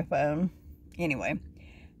speakerphone on my phone. Anyway,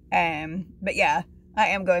 but yeah, I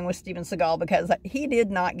am going with Steven Seagal because he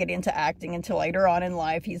did not get into acting until later on in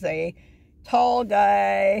life. He's a tall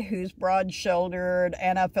guy who's broad-shouldered,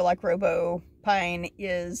 and I feel like Robopine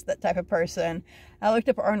is that type of person. I looked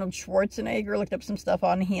up Arnold Schwarzenegger, looked up some stuff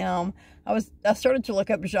on him. I started to look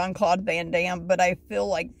up Jean-Claude Van Damme, but I feel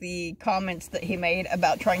like the comments that he made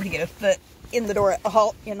about trying to get a foot in the door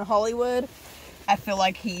in Hollywood, I feel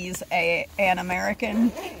like he's an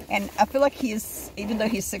American, and I feel like even though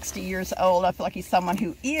he's 60 years old, I feel like he's someone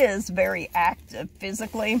who is very active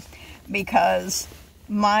physically, because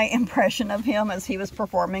my impression of him as he was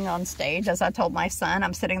performing on stage, as I told my son,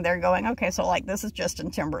 I'm sitting there going, okay, so like this is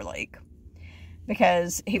Justin Timberlake,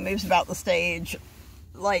 because he moves about the stage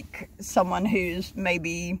like someone who's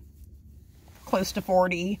maybe close to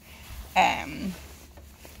 40.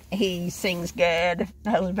 He sings good,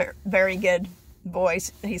 has a very, very good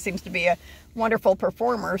voice. He seems to be a wonderful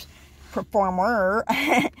performer.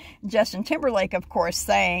 Justin Timberlake, of course,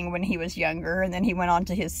 sang when he was younger, and then he went on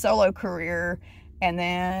to his solo career, and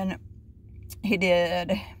then he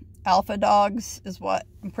did Alpha Dogs, is what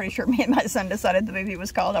I'm pretty sure me and my son decided the movie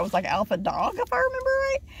was called. I was like, Alpha Dog, if I remember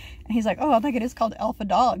right? And he's like, oh, I think it is called Alpha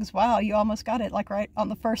Dogs. Wow, you almost got it, like, right on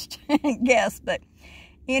the first guess. But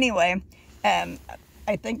anyway,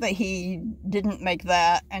 I think that he didn't make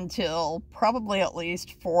that until probably at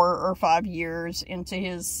least 4 or 5 years into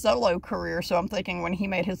his solo career. So I'm thinking when he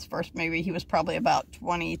made his first movie, he was probably about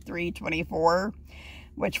 23, 24,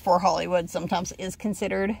 which for Hollywood sometimes is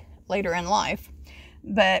considered later in life.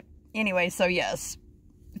 But anyway, so yes,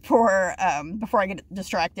 before I get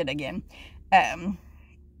distracted again, I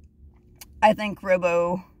think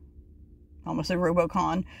Robocon, I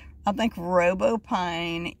think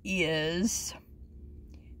Robopine is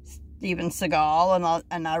Steven Seagal,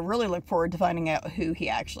 and I really look forward to finding out who he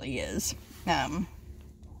actually is.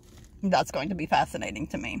 That's going to be fascinating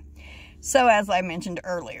to me. So as I mentioned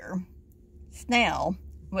earlier, Snail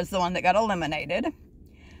was the one that got eliminated.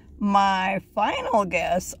 My final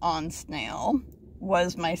guess on Snail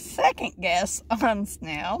was my second guess on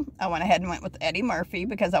Snail. I went ahead and went with Eddie Murphy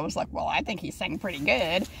because I was like, well, I think he sang pretty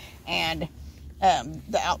good. And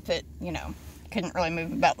the outfit, you know, couldn't really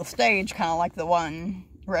move about the stage, kind of like the one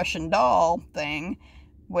Russian doll thing,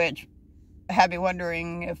 which had me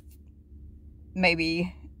wondering if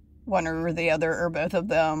maybe one or the other or both of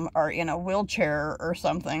them are in a wheelchair or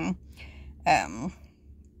something.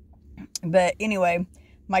 But anyway,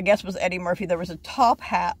 my guess was Eddie Murphy. There was a top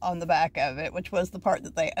hat on the back of it, which was the part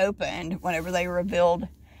that they opened whenever they revealed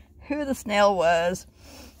who the snail was.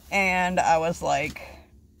 And I was like,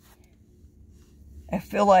 I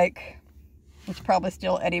feel like it's probably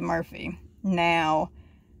still Eddie Murphy. Now,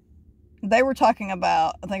 they were talking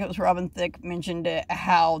about, I think it was Robin Thicke mentioned it,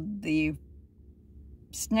 how the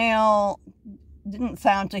snail didn't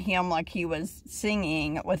sound to him like he was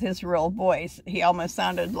singing with his real voice. He almost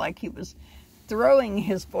sounded like he was throwing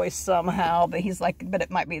his voice somehow, but he's like, but it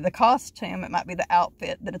might be the costume, it might be the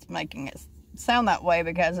outfit that it's making it sound that way,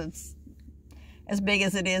 because it's as big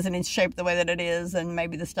as it is and it's shaped the way that it is, and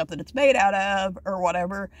maybe the stuff that it's made out of or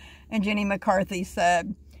whatever. And Jenny McCarthy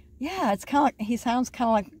said, yeah, it's kind of like, he sounds kind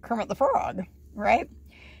of like Kermit the Frog, right?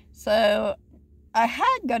 So I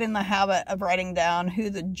had got in the habit of writing down who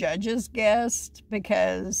the judges guessed,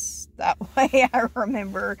 because that way I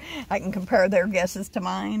remember, I can compare their guesses to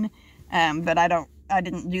mine. But I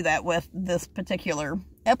didn't do that with this particular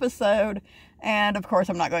episode. And of course,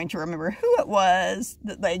 I'm not going to remember who it was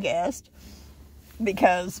that they guessed,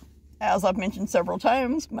 because as I've mentioned several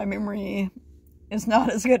times, my memory is not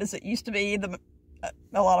as good as it used to be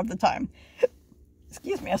a lot of the time.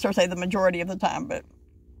 Excuse me, I sort of say the majority of the time, but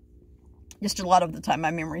just a lot of the time my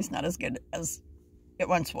memory's not as good as it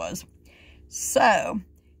once was. So,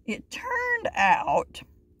 it turned out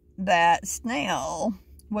that Snail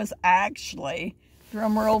was actually,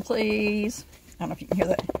 drum roll please, I don't know if you can hear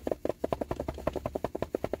that,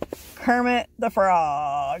 Kermit the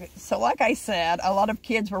Frog. So like I said, a lot of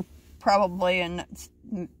kids were probably, and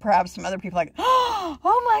perhaps some other people, like,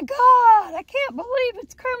 oh my God, I can't believe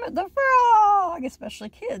it's Kermit the Frog. Especially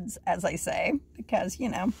kids, as I say, because, you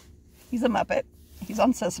know, he's a Muppet. He's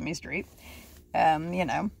on Sesame Street. You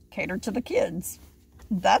know, catered to the kids.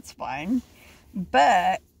 That's fine.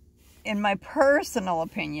 But in my personal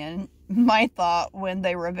opinion, my thought when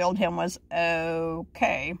they revealed him was,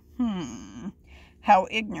 okay, how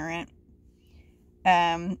ignorant.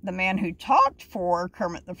 The man who talked for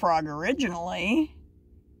Kermit the Frog originally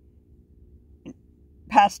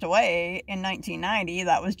passed away in 1990.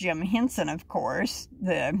 That was Jim Henson, of course,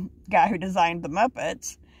 the guy who designed the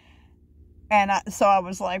Muppets. And so I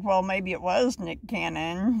was like, well, maybe it was Nick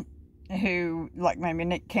Cannon who, like, maybe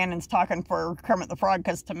Nick Cannon's talking for Kermit the Frog,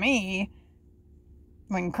 because to me,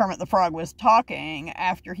 when Kermit the Frog was talking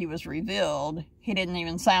after he was revealed, he didn't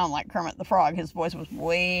even sound like Kermit the Frog. His voice was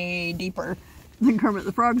way deeper than Kermit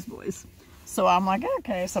the Frog's voice. So I'm like,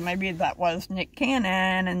 okay, so maybe that was Nick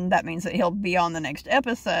Cannon, and that means that he'll be on the next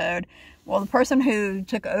episode. Well, the person who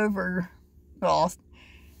took over, well,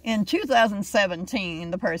 in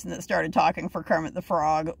 2017, the person that started talking for Kermit the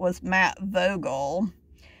Frog was Matt Vogel.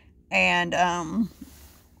 And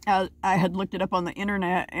I had looked it up on the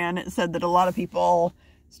internet, and it said that a lot of people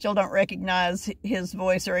still don't recognize his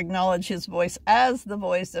voice or acknowledge his voice as the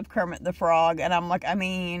voice of Kermit the Frog. And I'm like, I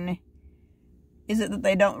mean, is it that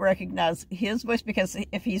they don't recognize his voice? Because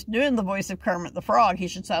if he's doing the voice of Kermit the Frog, he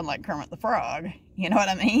should sound like Kermit the Frog. You know what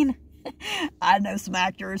I mean? I know some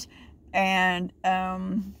actors and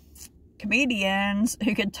comedians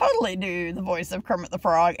who could totally do the voice of Kermit the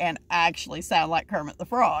Frog and actually sound like Kermit the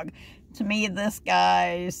Frog. To me, this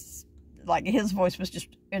guy's, like, his voice was just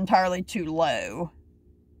entirely too low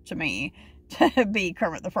to me to be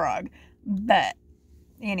Kermit the Frog. But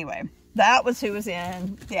anyway, that was who was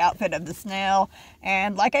in the outfit of the Snail.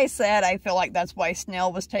 And like I said, I feel like that's why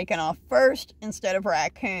Snail was taken off first instead of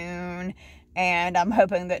Racoon. And I'm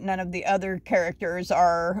hoping that none of the other characters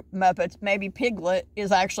are Muppets. Maybe Piglet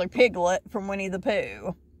is actually Piglet from Winnie the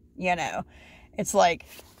Pooh. You know, it's like,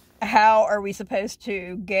 how are we supposed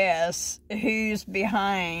to guess who's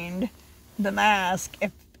behind the mask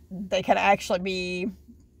if they can actually be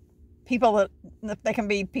people that, if they can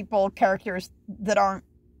be characters that aren't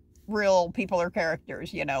real people or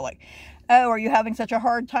characters, you know, like, oh, are you having such a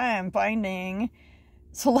hard time finding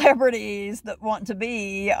celebrities that want to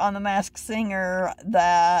be on The Masked Singer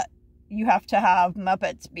that you have to have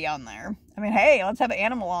Muppets be on there? I mean, hey, let's have an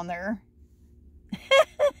animal on there.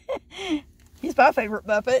 He's my favorite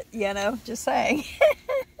Muppet, you know, just saying.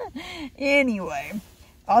 Anyway,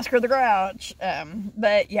 Oscar the Grouch.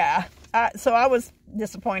 But yeah, so I was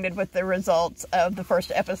disappointed with the results of the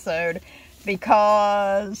first episode,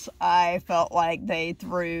 because I felt like they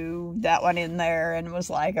threw that one in there and was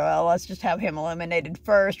like, well, let's just have him eliminated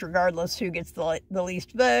first, regardless who gets the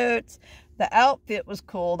least votes. The outfit was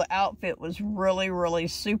cool. The outfit was really, really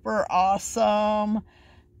super awesome.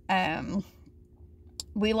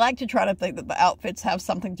 We like to try to think that the outfits have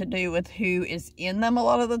something to do with who is in them a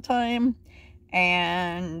lot of the time.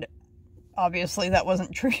 And obviously that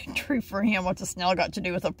wasn't true for him. What's a snail got to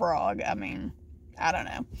do with a frog? I mean, I don't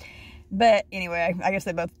know. But anyway, I guess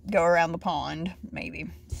they both go around the pond, maybe.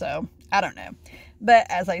 So, I don't know. But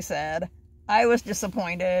as I said, I was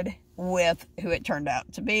disappointed with who it turned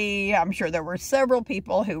out to be. I'm sure there were several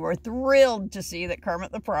people who were thrilled to see that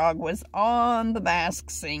Kermit the Frog was on The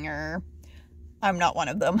Masked Singer. I'm not one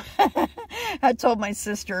of them. I told my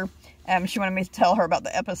sister, she wanted me to tell her about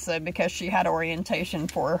the episode because she had orientation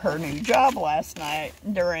for her new job last night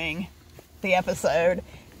during the episode.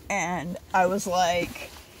 And I was like,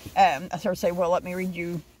 I started saying, well, let me read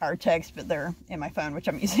you our text, but they're in my phone, which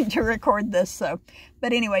I'm using to record this. So,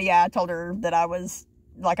 but anyway, yeah, I told her that I was,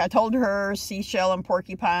 like, I told her Seashell and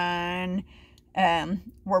Porcupine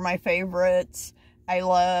were my favorites. I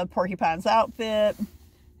love Porcupine's outfit.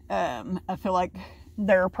 I feel like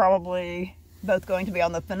they're probably both going to be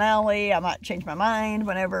on the finale. I might change my mind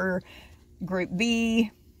whenever Group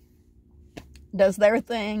B does their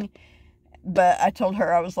thing. But I told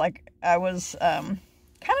her, I was kind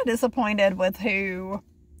of disappointed with who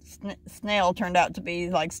Snail turned out to be.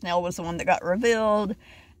 Like, Snail was the one that got revealed,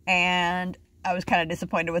 and I was kind of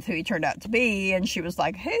disappointed with who he turned out to be. And she was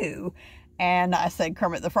like, who? And I said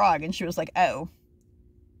Kermit the Frog, and she was like, oh,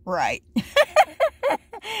 right.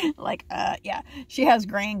 Like, yeah, she has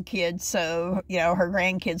grandkids, so, you know, her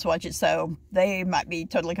grandkids watch it, so they might be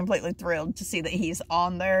totally, completely thrilled to see that he's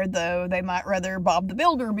on there, though they might rather Bob the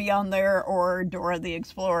Builder be on there, or Dora the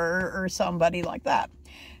Explorer, or somebody like that.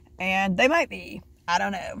 And they might be. I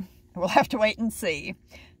don't know. We'll have to wait and see.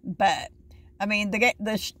 But, I mean, the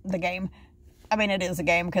game, I mean, it is a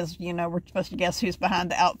game, because, you know, we're supposed to guess who's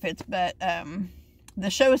behind the outfits, but, the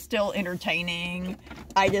show is still entertaining.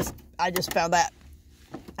 I just found that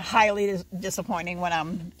highly disappointing when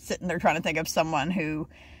I'm sitting there trying to think of someone who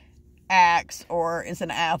acts or is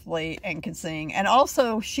an athlete and can sing. And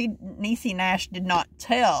also, Niecy Nash did not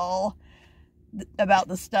tell about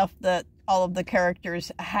the stuff that all of the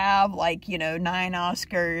characters have, like, you know, 9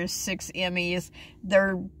 Oscars, 6 Emmys.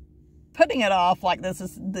 They're putting it off like this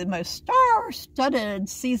is the most star-studded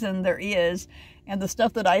season there is. And the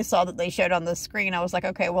stuff that I saw that they showed on the screen, I was like,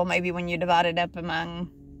 okay, well, maybe when you divide it up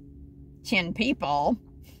among 10 people,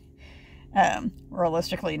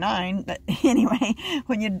 realistically 9, but anyway,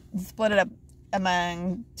 when you split it up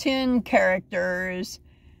among 10 characters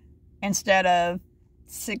instead of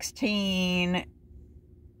 16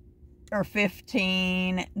 or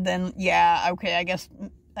 15, then yeah, okay, I guess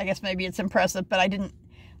maybe it's impressive, but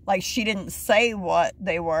she didn't say what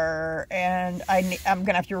they were, and I'm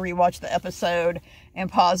gonna have to rewatch the episode and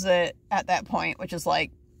pause it at that point, which is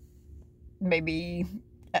like maybe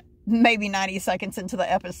 90 seconds into the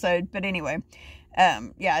episode. But anyway,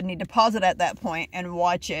 yeah, I need to pause it at that point and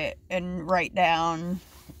watch it and write down,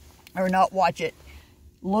 or not watch it,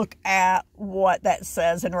 look at what that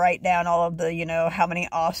says and write down all of the, you know, how many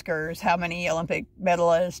Oscars, how many Olympic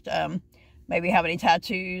medalists, maybe how many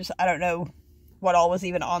tattoos. I don't know what all was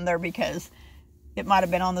even on there, because it might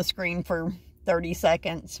have been on the screen for 30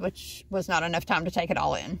 seconds, which was not enough time to take it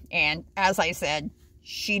all in. And as I said,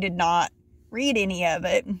 she did not read any of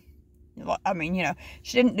it. I mean, you know,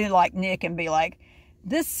 she didn't do like Nick and be like,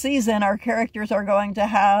 this season our characters are going to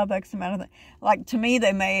have X amount of things. Like, to me,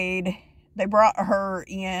 they brought her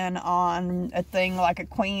in on a thing like a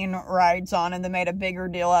queen rides on, and they made a bigger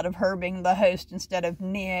deal out of her being the host instead of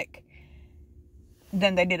Nick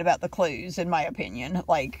than they did about the clues, in my opinion.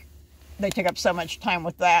 Like, they took up so much time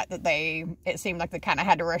with that it seemed like they kind of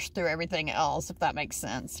had to rush through everything else, if that makes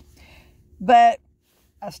sense. But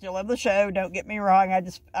I still love the show, don't get me wrong.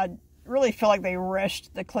 I really feel like they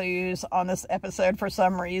rushed the clues on this episode for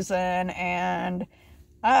some reason, and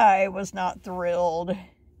I was not thrilled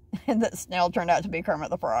that Snail turned out to be Kermit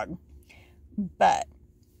the Frog. But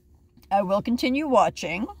I will continue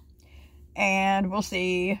watching, and we'll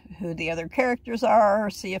see who the other characters are,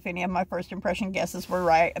 see if any of my first impression guesses were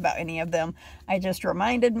right about any of them. I just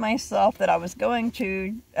reminded myself that I was going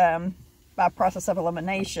to, by process of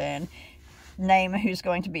elimination, name who's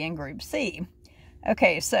going to be in Group C.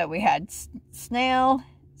 Okay, so we had Snail,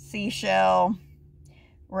 Seashell,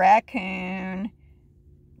 Racoon,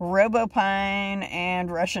 Robopine,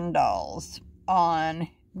 and Russian Dolls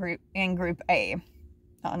in Group A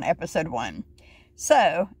on episode 1.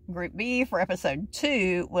 So, Group B for episode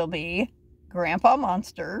 2 will be Grandpa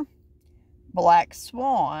Monster, Black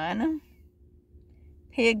Swan,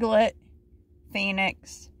 Piglet,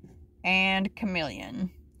 Phoenix, and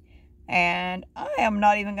Chameleon. And I am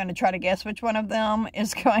not even going to try to guess which one of them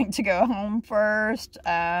is going to go home first.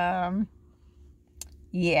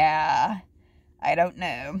 Yeah, I don't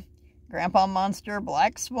know. Grandpa Monster,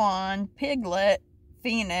 Black Swan, Piglet,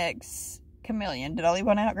 Phoenix, Chameleon. Did I leave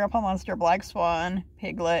one out? Grandpa Monster, Black Swan,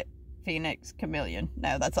 Piglet, Phoenix, Chameleon.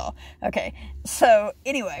 No, that's all. Okay, so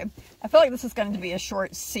anyway, I feel like this is going to be a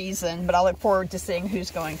short season, but I look forward to seeing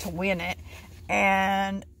who's going to win it.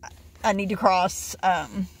 And I need to cross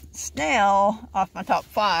Snail off my top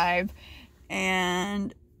 5,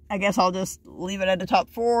 and I guess I'll just leave it at the top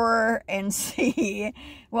 4 and see.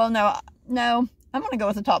 Well, no, I'm going to go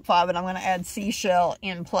with the top 5, and I'm going to add Seashell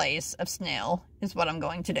in place of Snail, is what I'm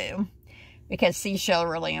going to do, because Seashell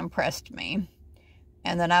really impressed me.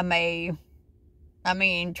 And then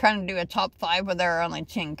trying to do a top 5 where there are only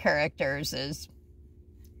 10 characters that's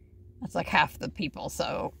like half the people,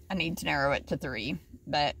 so I need to narrow it to 3,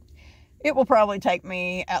 but it will probably take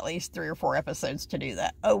me at least 3 or 4 episodes to do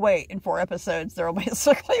that. Oh, wait, in 4 episodes, there will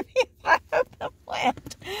basically be 5 of them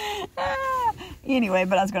left. Anyway,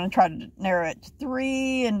 but I was going to try to narrow it to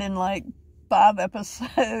 3, and then like 5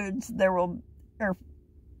 episodes, there will, or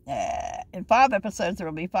in 5 episodes, there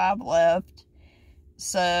will be 5 left.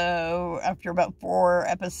 So after about 4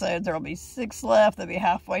 episodes, there will be 6 left. They'll be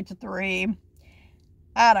halfway to 3.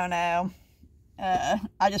 I don't know.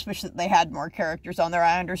 I just wish that they had more characters on there.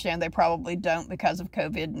 I understand they probably don't because of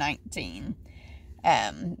COVID-19.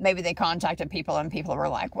 Maybe they contacted people and people were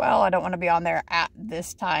like, well, I don't want to be on there at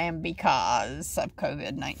this time because of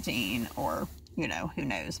COVID-19, or, you know, who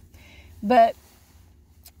knows. But,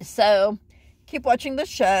 so, keep watching the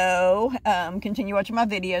show, continue watching my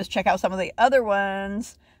videos, check out some of the other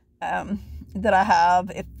ones, that I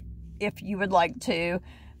have, if you would like to.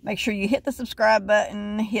 Make sure you hit the subscribe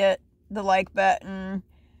button, hit the like button.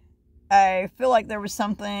 I feel like there was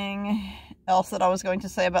something else that I was going to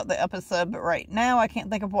say about the episode, but right now I can't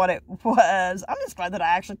think of what it was. I'm just glad that I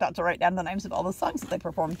actually thought to write down the names of all the songs that they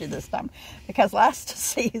performed to this time, because last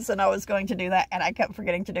season I was going to do that and I kept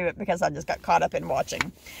forgetting to do it because I just got caught up in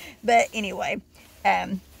watching. But anyway,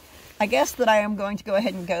 I guess that I am going to go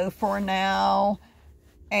ahead and go for now.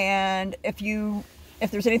 And if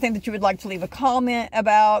there's anything that you would like to leave a comment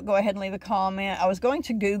about, go ahead and leave a comment. I was going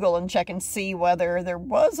to Google and check and see whether there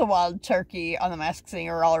was a wild turkey on The Masked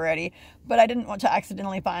Singer already, but I didn't want to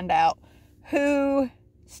accidentally find out who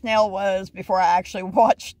Snail was before I actually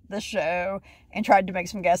watched the show and tried to make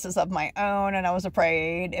some guesses of my own, and I was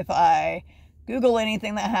afraid if I Google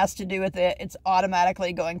anything that has to do with it, it's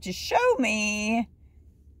automatically going to show me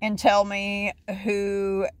and tell me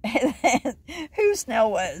who Snail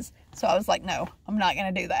was. So I was like, no, I'm not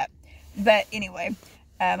going to do that. But anyway,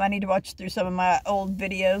 I need to watch through some of my old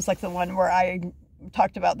videos, like the one where I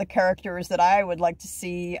talked about the characters that I would like to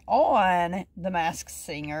see on The Masked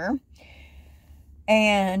Singer.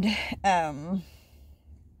 And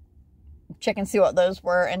check and see what those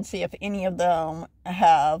were and see if any of them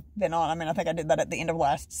have been on. I mean, I think I did that at the end of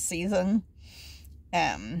last season.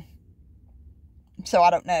 So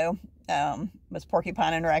I don't know. Was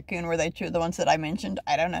Porcupine and Racoon, were they 2 of the ones that I mentioned?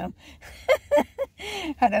 I don't know.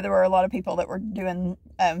 I know there were a lot of people that were doing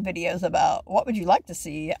videos about what would you like to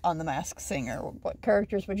see on The Masked Singer? What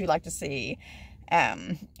characters would you like to see?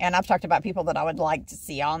 And I've talked about people that I would like to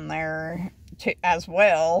see on there as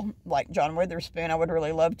well. Like John Witherspoon, I would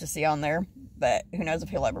really love to see on there. But who knows if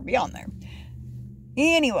he'll ever be on there.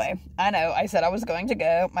 Anyway, I know I said I was going to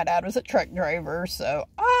go. My dad was a truck driver, so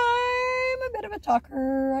I'm a bit of a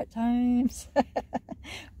talker at times.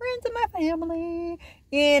 Runs in my family.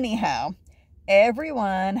 Anyhow,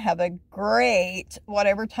 everyone have a great,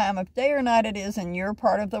 whatever time of day or night it is in your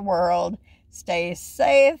part of the world. Stay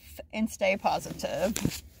safe and stay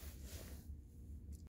positive.